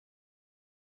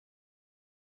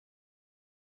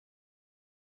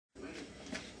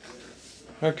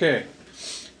Okay,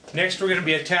 next we're going to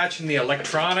be attaching the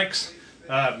electronics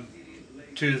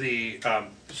to the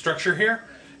structure here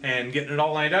and getting it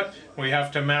all lined up. We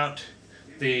have to mount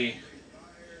the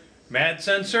MAD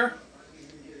sensor,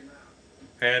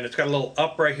 and it's got a little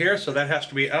up right here, so that has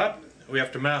to be up. We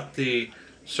have to mount the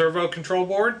servo control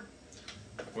board.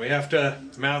 We have to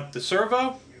mount the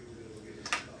servo,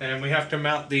 and we have to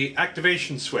mount the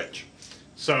activation switch.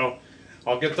 So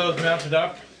I'll get those mounted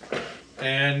up,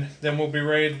 and then we'll be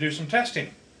ready to do some testing.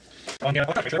 We need to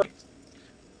put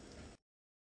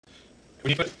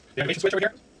the activation switch over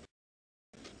here.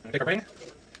 And take our ring,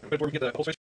 and put it where we get the whole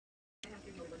switch.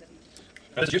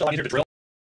 This is usually a lot easier to drill.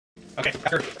 Okay,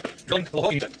 after drilling the little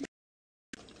hole, you need to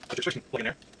put your switch and plug in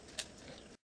there.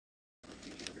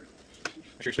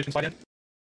 Make sure your switch can slide in.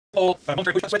 Pull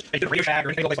momentary push on the switch, and you can radio shag or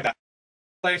anything like that.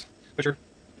 Place, put your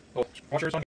little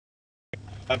washers on.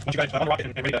 Once you got it on the rocket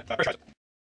and ready to pressurize it.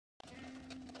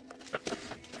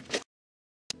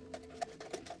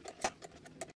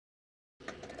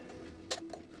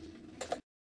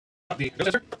 The go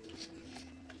sensor.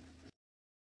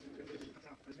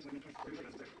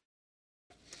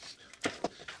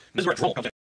 This is where its roll comes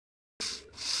in.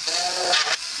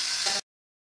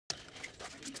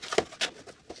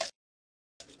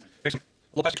 Take some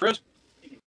little plastic screws.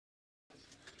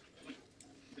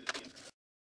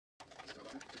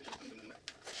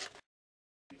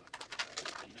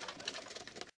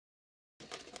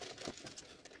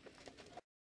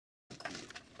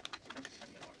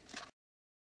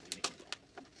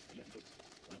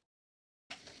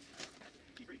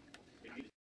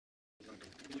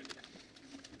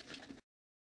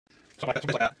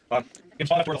 Something like that. In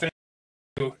small enough to where it'll fit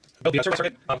to build the servo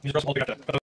circuit. Use a wrestle to put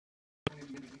those.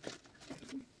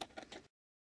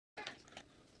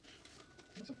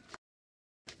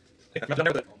 Okay, that's down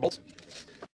there with the bolts.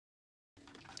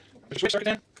 Put your switch circuit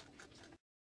in.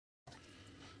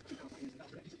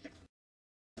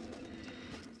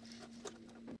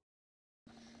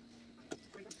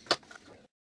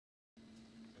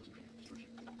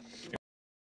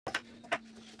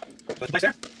 Put it in place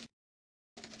there.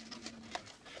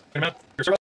 Mount your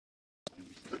servo.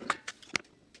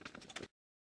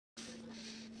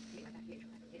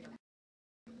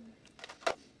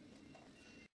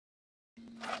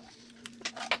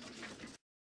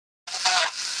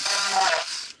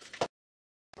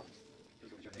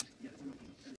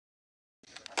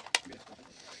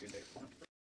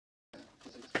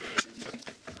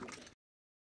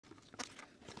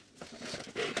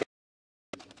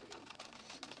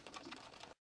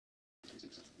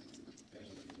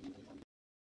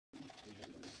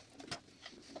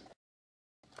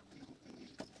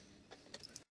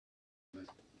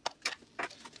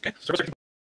 Okay, servo circuit.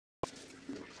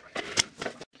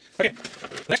 Okay,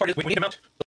 the next part is we need to mount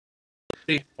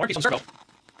the orange piece on the servo.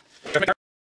 To make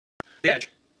the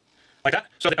edge like that,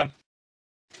 so that you want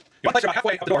to place it about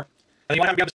halfway up the door, and then you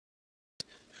want to have it be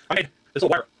I made this little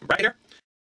wire bracket here,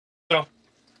 so I'm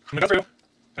going to go through,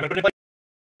 I'm going to put it in place,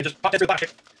 and just pop that through the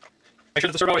plastic. Make sure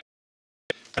that the servo is,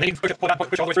 and then you can push it, pull it out,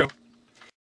 push all the way through.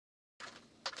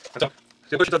 And so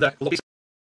you'll push it to the little piece.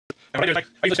 And what I do is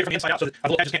I usually stick it from the inside out so that the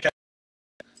little edges can't catch.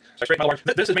 So I straighten my wire.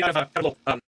 This is made out of a little,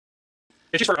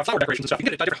 it's just for flower decorations and stuff. You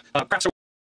can get it at different crafts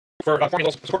for forming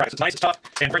little support brackets. It's nice, it's tough,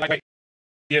 and very lightweight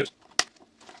to use.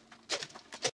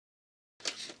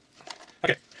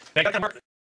 Okay, now I got kind of mark.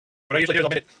 What I usually do is I'll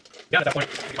bend it down at that point.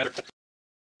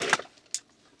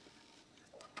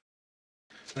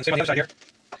 And same on the other side here.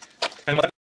 And what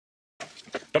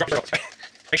don't drop the rope.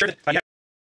 Make sure that you have,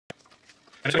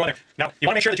 and just go on there. Now, you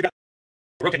want to make sure that you've got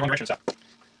the rope in the wrong direction and stuff.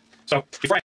 So,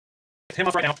 before I get him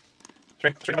off right now,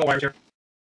 straighten all the wires here.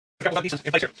 A couple of pieces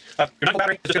in place here. Your 9-volt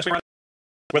battery is just going to swing around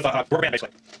with a rubber band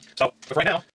basically. So, for right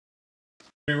now,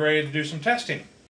 we're ready to do some testing.